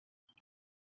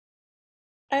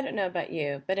I don't know about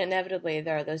you, but inevitably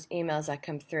there are those emails that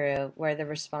come through where the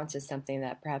response is something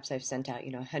that perhaps I've sent out,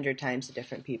 100 times to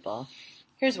different people.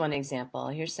 Here's one example.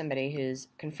 Here's somebody who's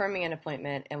confirming an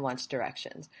appointment and wants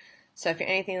directions. So if you're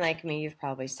anything like me, you've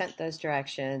probably sent those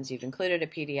directions, you've included a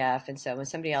PDF, and so when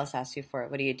somebody else asks you for it,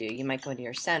 what do? You might go into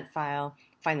your sent file,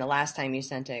 find the last time you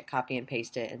sent it, copy and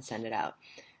paste it, and send it out.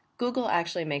 Google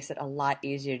actually makes it a lot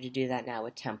easier to do that now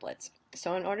with templates.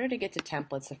 So in order to get to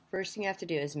templates, the first thing you have to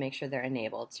do is make sure they're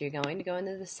enabled. So you're going to go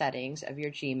into the settings of your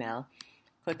Gmail,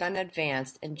 click on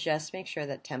Advanced, and just make sure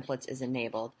that templates is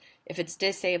enabled. If it's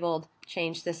disabled,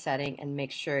 change the setting and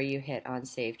make sure you hit on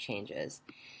Save Changes.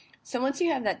 So once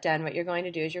you have that done, what you're going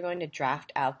to do is you're going to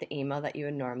draft out the email that you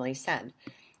would normally send.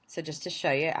 So just to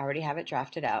show you, I already have it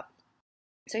drafted out.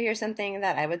 So here's something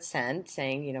that I would send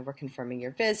saying, we're confirming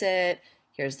your visit,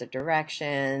 here's the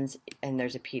directions, and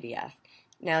there's a PDF.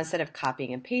 Now instead of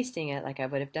copying and pasting it like I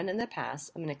would have done in the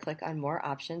past, I'm going to click on More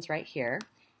Options right here,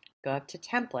 go up to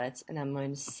Templates, and I'm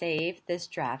going to save this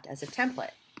draft as a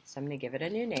template. So I'm going to give it a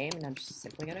new name, and I'm just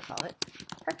simply going to call it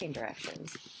Parking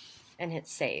Directions, and hit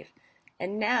Save.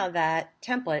 And now that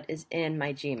template is in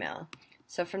my Gmail.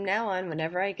 So from now on,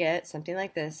 whenever I get something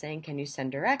like this saying, can you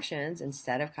send directions,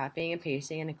 instead of copying and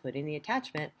pasting and including the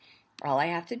attachment, all I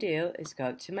have to do is go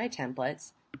up to my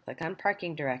templates, click on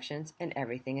Parking Directions, and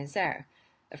everything is there.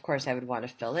 Of course, I would want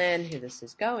to fill in who this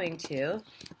is going to,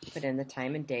 put in the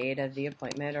time and date of the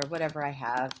appointment or whatever I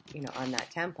have, on that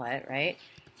template, right?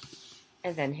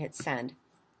 And then hit send.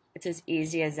 It's as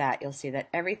easy as that. You'll see that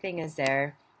everything is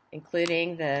there,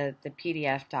 including the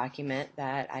PDF document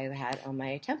that I had on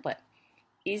my template.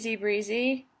 Easy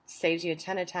breezy, saves you a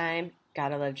ton of time.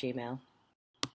 Gotta love Gmail.